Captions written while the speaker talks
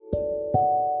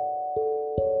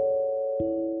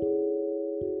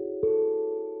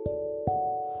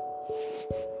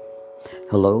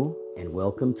Hello, and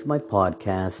welcome to my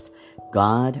podcast,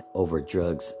 God Over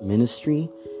Drugs Ministry,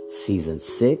 Season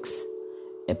 6,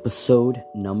 Episode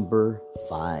number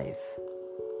 5.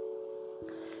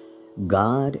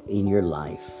 God in your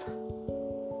life.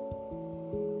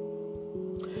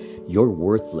 You're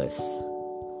worthless.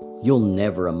 You'll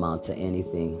never amount to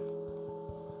anything.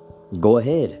 Go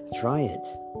ahead, try it.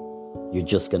 You're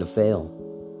just going to fail.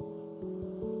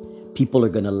 People are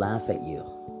going to laugh at you.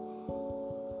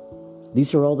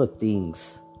 These are all the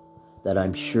things that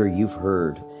I'm sure you've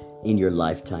heard in your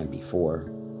lifetime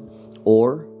before.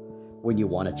 Or when you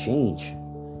want to change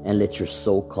and let your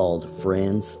so-called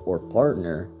friends or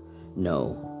partner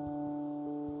know.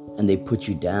 And they put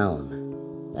you down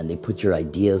and they put your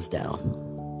ideas down.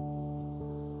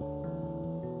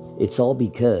 It's all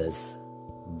because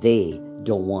they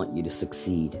don't want you to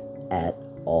succeed at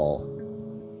all.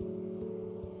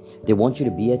 They want you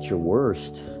to be at your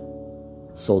worst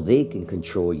so they can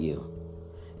control you,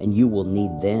 and you will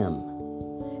need them,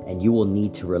 and you will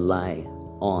need to rely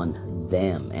on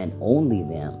them and only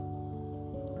them.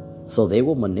 So they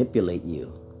will manipulate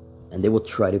you and they will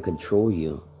try to control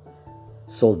you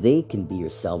so they can be your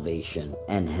salvation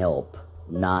and help,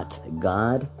 not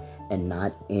God and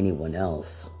not anyone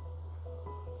else.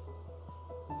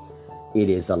 It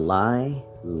is a lie,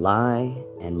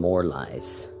 and more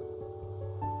lies.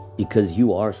 Because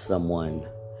you are someone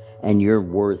and you're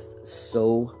worth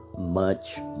so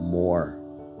much more.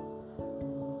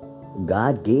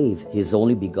 God gave His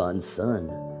only begotten Son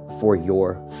for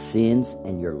your sins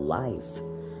and your life.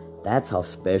 That's how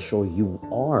special you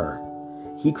are.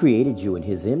 He created you in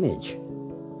His image.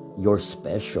 You're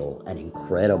special and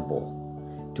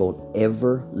incredible. Don't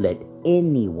ever let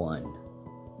anyone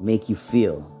make you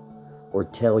feel or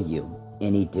tell you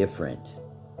any different.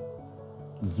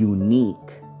 Unique.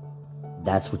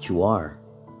 That's what you are.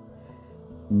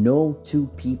 No two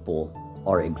people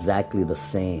are exactly the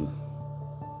same.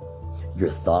 Your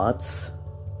thoughts,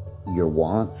 your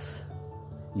wants,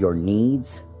 your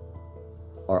needs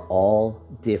are all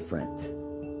different.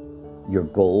 Your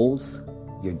goals,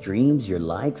 your dreams, your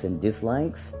likes and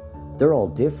dislikes, they're all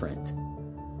different.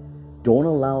 Don't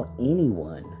allow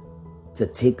anyone to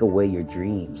take away your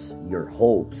dreams, your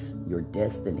hopes, your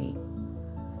destiny.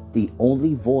 The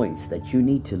only voice that you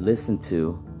need to listen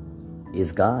to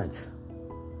is God's.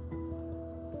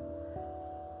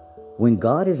 When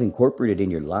God is incorporated in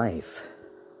your life,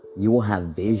 you will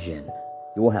have vision,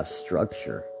 you will have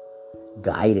structure,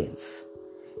 guidance,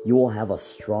 you will have a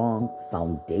strong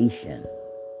foundation.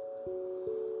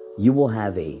 You will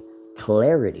have a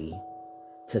clarity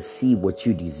to see what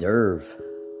you deserve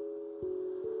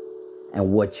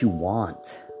and what you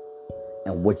want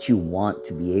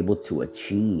to be able to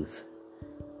achieve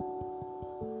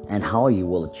and how you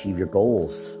will achieve your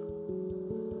goals.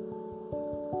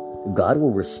 God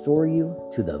will restore you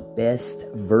to the best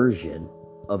version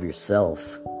of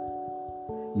yourself.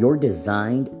 You're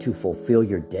designed to fulfill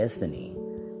your destiny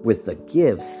with the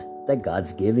gifts that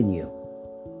God's given you.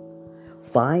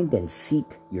 Find and seek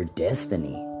your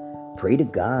destiny. Pray to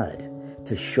God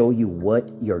to show you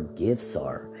what your gifts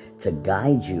are, to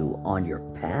guide you on your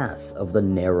path of the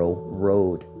narrow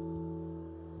road.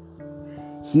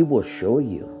 He will show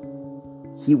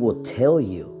you. He will tell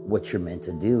you what you're meant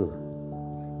to do.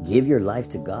 Give your life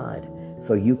to God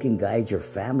so you can guide your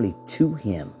family to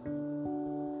Him.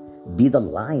 Be the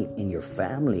light in your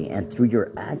family, and through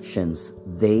your actions,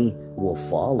 they will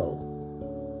follow.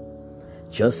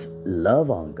 Just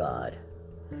love on God.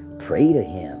 Pray to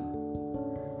Him.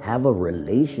 Have a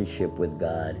relationship with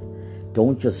God.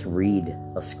 Don't just read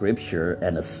a scripture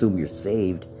and assume you're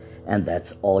saved and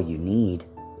that's all you need.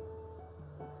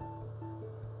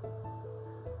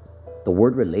 The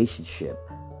word relationship,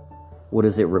 what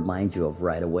does it remind you of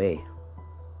right away?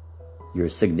 Your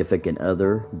significant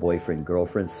other, boyfriend,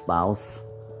 girlfriend, spouse.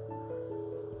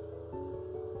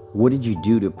 What did you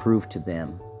do to prove to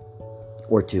them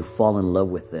or to fall in love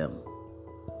with them?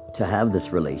 To have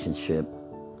this relationship,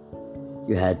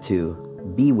 you had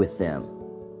to be with them.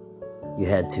 You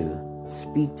had to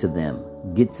speak to them,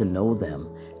 get to know them,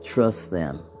 trust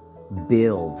them,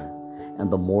 build.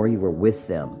 And the more you were with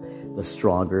them, the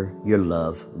stronger your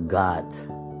love got.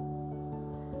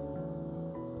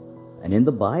 And in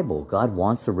the Bible, God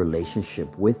wants a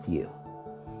relationship with you.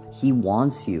 He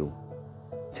wants you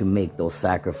to make those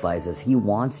sacrifices. He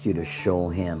wants you to show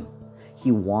Him.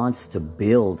 He wants to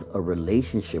build a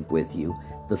relationship with you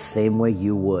the same way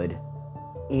you would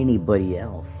anybody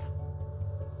else.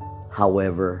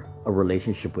 However, a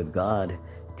relationship with God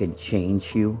can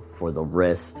change you for the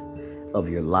rest of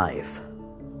your life.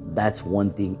 That's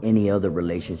one thing any other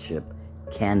relationship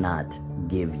cannot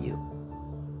give you.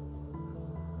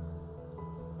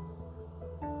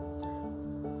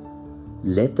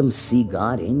 Let them see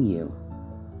God in you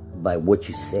by what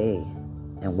you say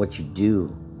and what you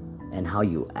do and how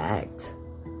you act.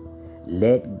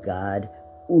 Let God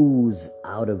ooze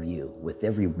out of you with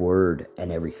every word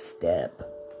and every step.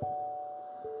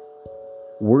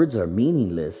 Words are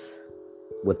meaningless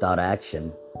without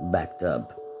action backed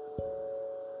up.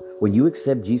 When you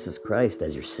accept Jesus Christ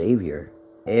as your Savior,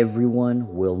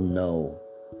 everyone will know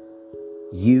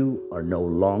you are no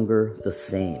longer the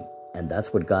same. And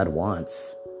that's what God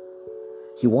wants.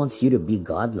 He wants you to be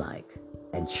godlike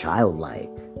and childlike,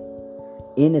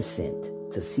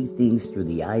 innocent, to see things through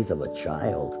the eyes of a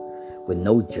child with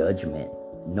no judgment,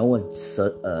 no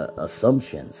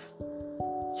assumptions,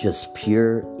 just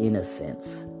pure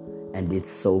innocence. And it's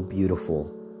so beautiful.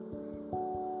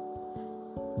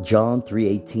 John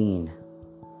 3:18.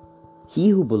 He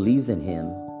who believes in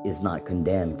him is not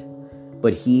condemned,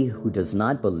 but he who does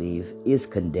not believe is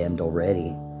condemned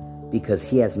already, because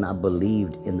he has not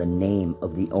believed in the name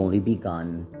of the only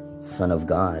begotten Son of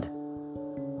God.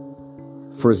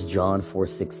 1 John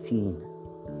 4:16.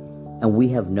 And we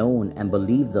have known and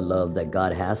believed the love that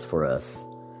God has for us.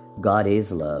 God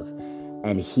is love,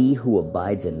 and he who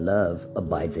abides in love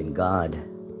abides in God,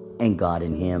 and God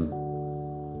in him.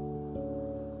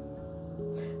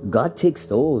 God takes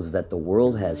those that the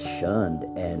world has shunned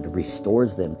and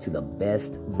restores them to the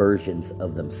best versions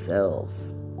of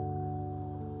themselves.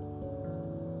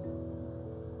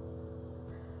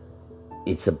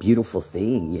 It's a beautiful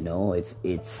thing, you know. It's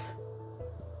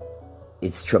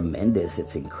tremendous.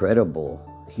 It's incredible.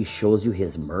 He shows you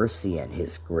his mercy and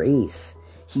his grace.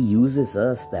 He uses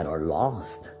us that are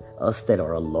lost, us that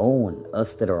are alone,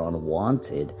 us that are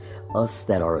unwanted, us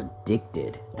that are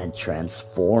addicted, and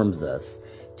transforms us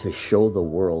to show the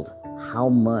world how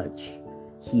much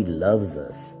he loves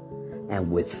us.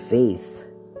 And with faith,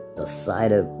 the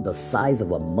size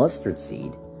of a mustard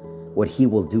seed, what he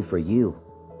will do for you.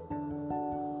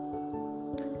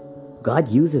 God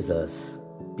uses us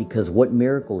because what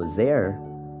miracle is there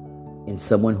in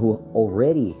someone who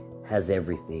already has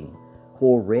everything, who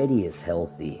already is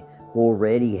healthy, who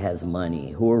already has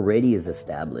money, who already is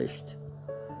established?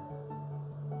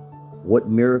 What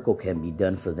miracle can be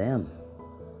done for them?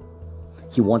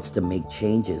 He wants to make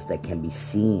changes that can be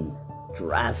seen,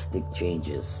 drastic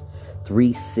changes,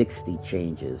 360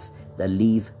 changes that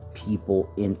leave people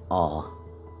in awe.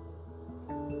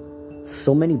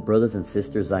 So many brothers and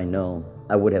sisters I know,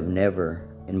 I would have never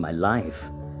in my life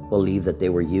believed that they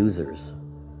were users,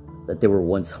 that they were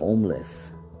once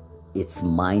homeless. It's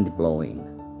mind-blowing.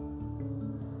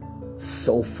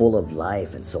 So full of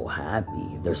life and so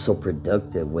happy. They're so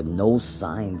productive with no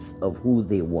signs of who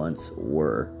they once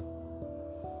were.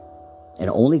 And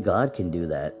only God can do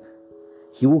that.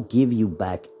 He will give you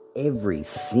back every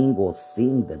single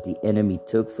thing that the enemy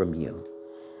took from you.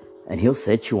 And he'll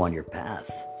set you on your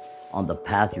path, on the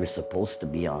path you're supposed to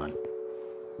be on.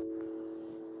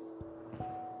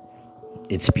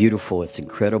 It's beautiful. It's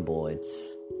incredible.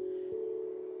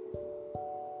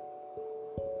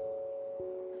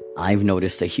 I've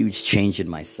noticed a huge change in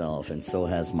myself, and so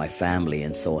has my family,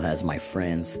 and so has my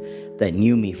friends that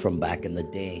knew me from back in the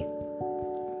day.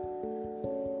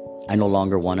 I no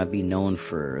longer want to be known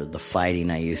for the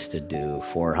fighting I used to do,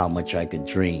 for how much I could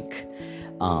drink.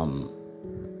 I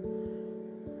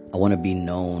want to be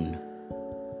known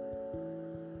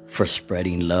for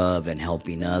spreading love and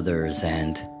helping others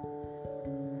and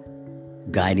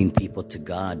guiding people to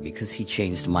God, because he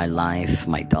changed my life,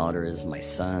 my daughters, my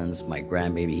sons, my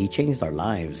grandbaby. He changed our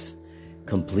lives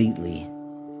completely,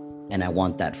 and I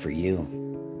want that for you.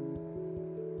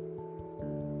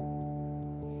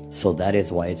 So that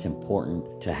is why it's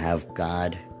important to have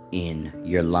God in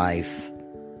your life.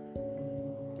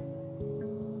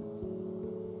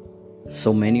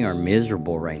 So many are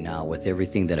miserable right now with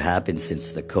everything that happened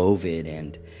since the COVID,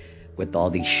 and with all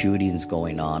these shootings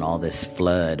going on, all this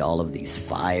flood, all of these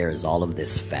fires, all of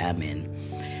this famine,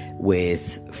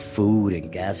 with food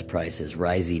and gas prices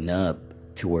rising up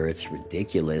to where it's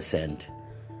ridiculous, and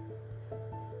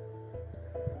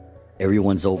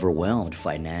everyone's overwhelmed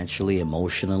financially,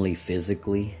 emotionally,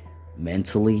 physically,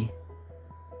 mentally.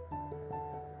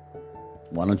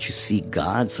 Why don't you seek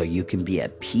God so you can be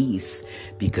at peace?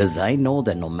 Because I know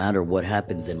that no matter what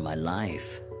happens in my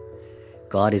life,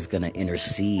 God is going to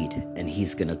intercede and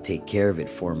he's going to take care of it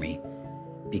for me,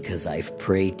 because I've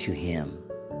prayed to him.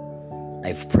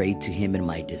 I've prayed to him in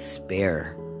my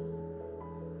despair,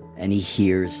 and he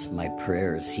hears my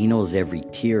prayers. He knows every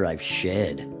tear I've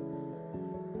shed,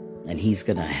 and he's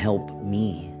going to help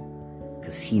me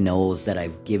because he knows that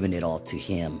I've given it all to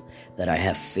him, that I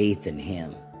have faith in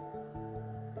him.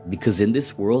 Because in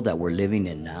this world that we're living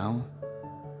in now,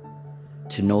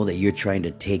 to know that you're trying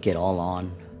to take it all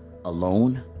on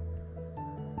alone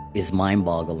is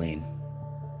mind-boggling.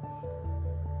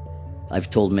 I've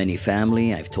told many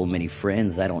family, I've told many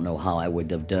friends, I don't know how I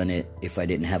would have done it if I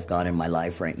didn't have God in my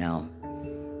life right now.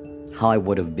 How I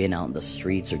would have been out in the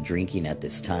streets or drinking at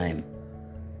this time.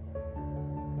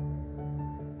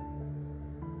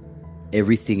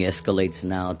 Everything escalates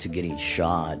now to getting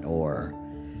shot or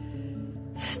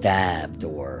stabbed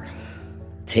or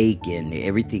taken.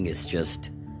 Everything is just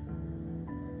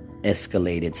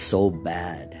escalated so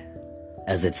bad.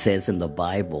 As it says in the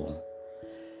Bible,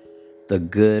 the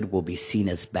good will be seen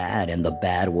as bad and the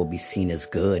bad will be seen as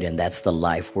good. And that's the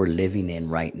life we're living in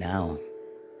right now.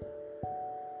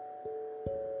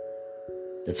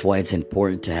 That's why it's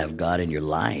important to have God in your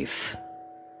life.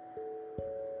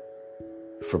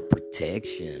 For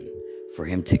protection, for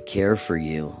Him to care for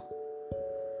you,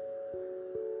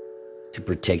 to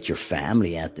protect your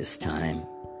family at this time.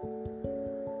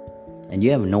 And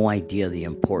you have no idea the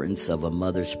importance of a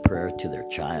mother's prayer to their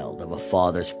child, of a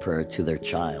father's prayer to their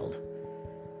child,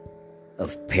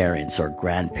 of parents or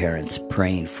grandparents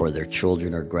praying for their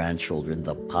children or grandchildren,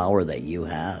 the power that you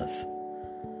have.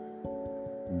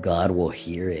 God will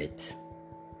hear it.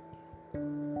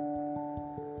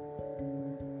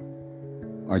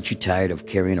 Aren't you tired of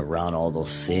carrying around all those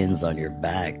sins on your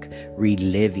back,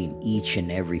 reliving each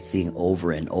and everything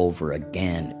over and over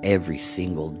again, every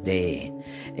single day,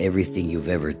 everything you've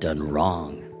ever done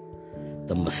wrong,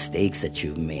 the mistakes that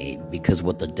you've made? Because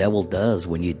what the devil does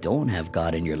when you don't have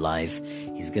God in your life,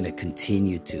 he's going to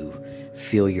continue to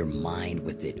fill your mind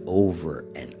with it over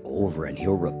and over, and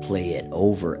he'll replay it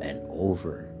over and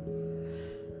over.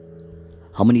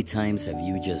 How many times have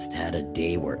you just had a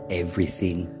day where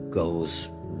everything goes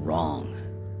wrong?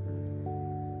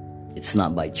 It's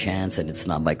not by chance and it's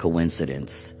not by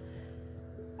coincidence.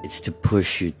 It's to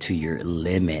push you to your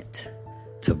limit,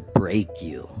 to break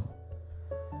you.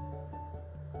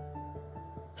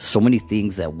 So many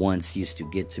things that once used to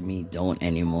get to me don't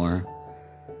anymore.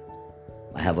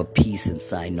 I have a peace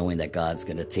inside knowing that God's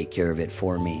going to take care of it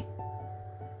for me.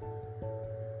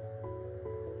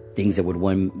 Things that would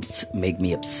once make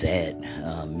me upset,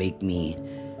 make me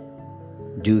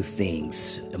do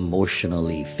things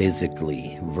emotionally,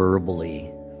 physically, verbally,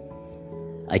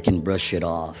 I can brush it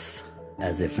off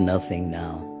as if nothing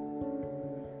now.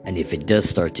 And if it does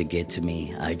start to get to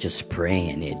me, I just pray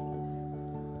and it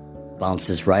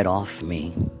bounces right off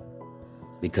me,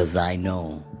 because I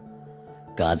know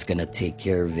God's gonna take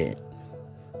care of it.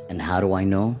 And how do I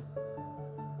know?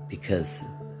 Because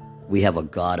we have a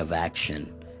God of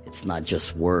action. It's not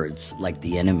just words like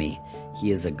the enemy.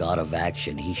 He is a God of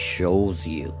action. He shows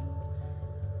you.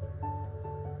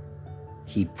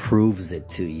 He proves it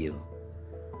to you.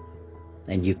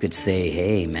 And you could say,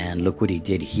 hey man, look what he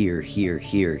did here, here,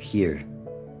 here, here.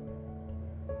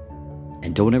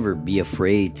 And don't ever be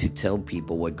afraid to tell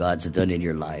people what God's done in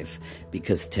your life,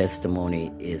 because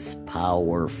testimony is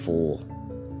powerful.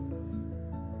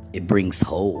 It brings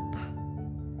hope.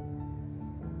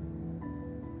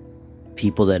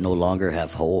 People that no longer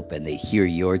have hope and they hear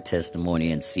your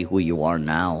testimony and see who you are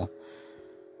now,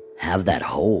 have that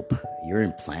hope. You're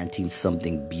implanting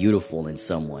something beautiful in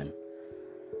someone.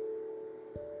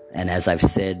 And as I've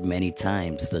said many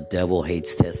times, the devil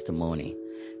hates testimony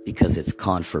because it's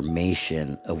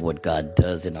confirmation of what God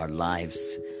does in our lives,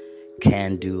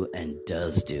 can do and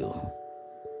does do.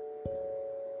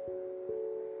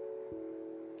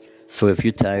 So if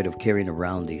you're tired of carrying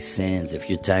around these sins, if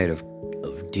you're tired of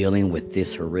dealing with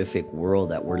this horrific world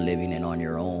that we're living in on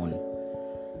your own,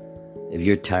 if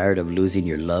you're tired of losing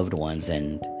your loved ones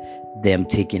and them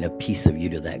taking a piece of you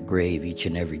to that grave each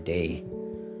and every day,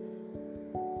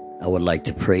 I would like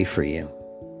to pray for you.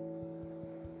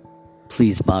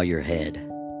 Please bow your head.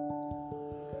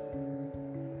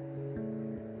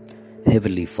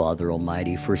 Heavenly Father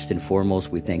Almighty, first and foremost,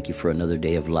 we thank you for another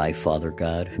day of life, Father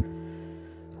God.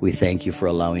 We thank you for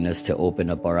allowing us to open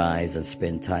up our eyes and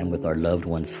spend time with our loved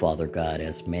ones, Father God,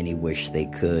 as many wish they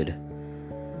could,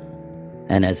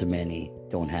 and as many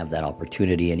don't have that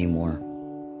opportunity anymore.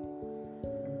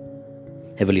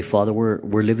 Heavenly Father,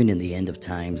 we're living in the end of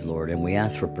times, Lord, and we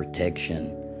ask for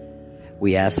protection.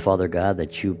 We ask, Father God,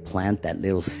 that you plant that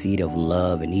little seed of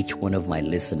love in each one of my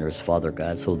listeners, Father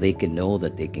God, so they can know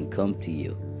that they can come to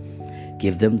you.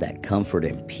 Give them that comfort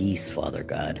and peace, Father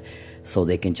God, so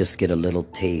they can just get a little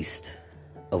taste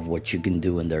of what you can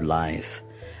do in their life,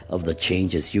 of the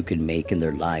changes you can make in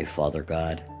their life, Father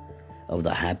God, of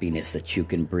the happiness that you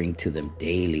can bring to them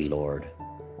daily, Lord,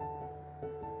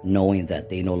 knowing that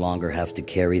they no longer have to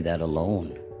carry that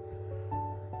alone,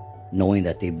 knowing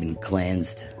that they've been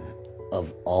cleansed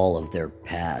of all of their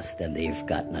past, and they've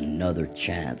gotten another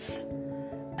chance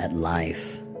at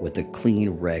life with a clean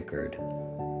record,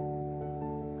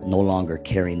 no longer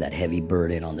carrying that heavy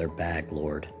burden on their back,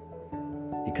 Lord,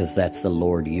 because that's the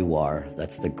Lord you are.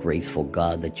 That's the graceful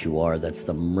God that you are. That's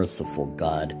the merciful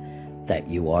God that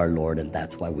you are, Lord, and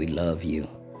that's why we love you,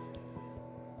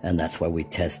 and that's why we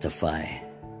testify,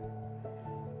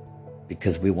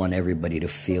 because we want everybody to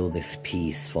feel this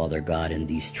peace, Father God, in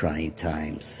these trying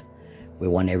times. We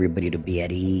want everybody to be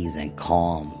at ease and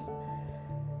calm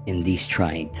in these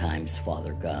trying times,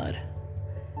 Father God.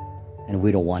 And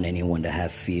we don't want anyone to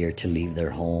have fear to leave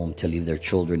their home, to leave their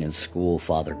children in school,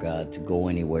 Father God, to go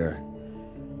anywhere,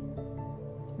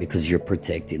 because you're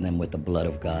protecting them with the blood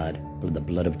of God, with the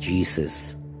blood of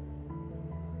Jesus,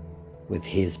 with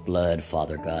his blood,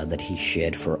 Father God, that he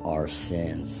shed for our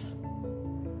sins,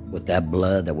 with that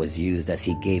blood that was used as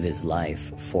he gave his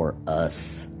life for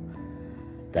us.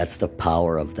 That's the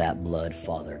power of that blood,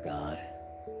 Father God.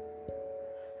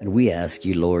 And we ask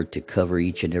you, Lord, to cover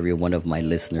each and every one of my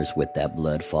listeners with that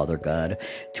blood, Father God,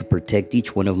 to protect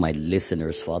each one of my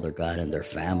listeners, Father God, and their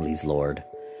families, Lord.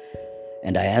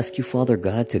 And I ask you, Father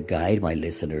God, to guide my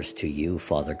listeners to you,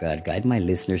 Father God. Guide my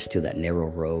listeners to that narrow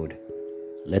road.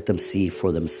 Let them see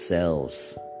for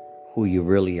themselves who you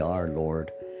really are,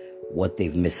 Lord, what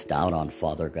they've missed out on,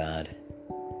 Father God.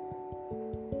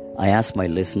 I ask my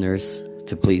listeners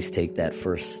to please take that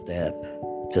first step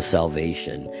to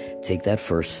salvation. Take that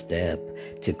first step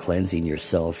to cleansing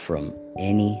yourself from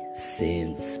any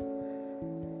sins.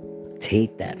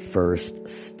 Take that first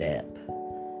step,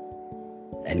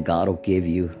 and God will give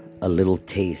you a little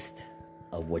taste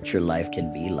of what your life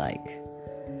can be like.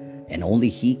 And only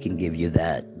he can give you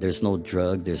that. There's no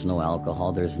drug, there's no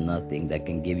alcohol, there's nothing that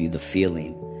can give you the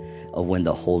feeling of when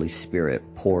the Holy Spirit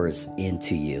pours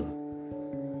into you.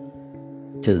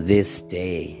 To this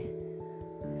day,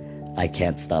 I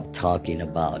can't stop talking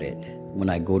about it. When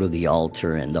I go to the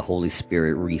altar and the Holy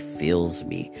Spirit refills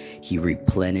me, he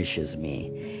replenishes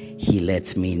me, he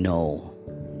lets me know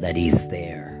that he's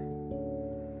there.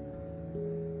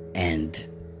 And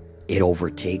it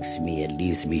overtakes me, it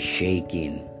leaves me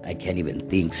shaking. I can't even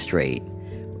think straight.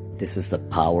 This is the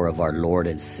power of our Lord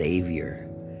and Savior.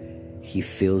 He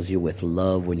fills you with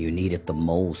love when you need it the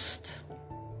most.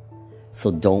 So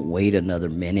don't wait another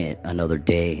minute, another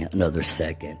day, another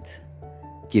second.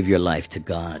 Give your life to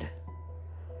God.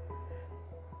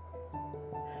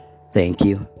 Thank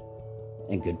you,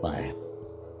 and goodbye.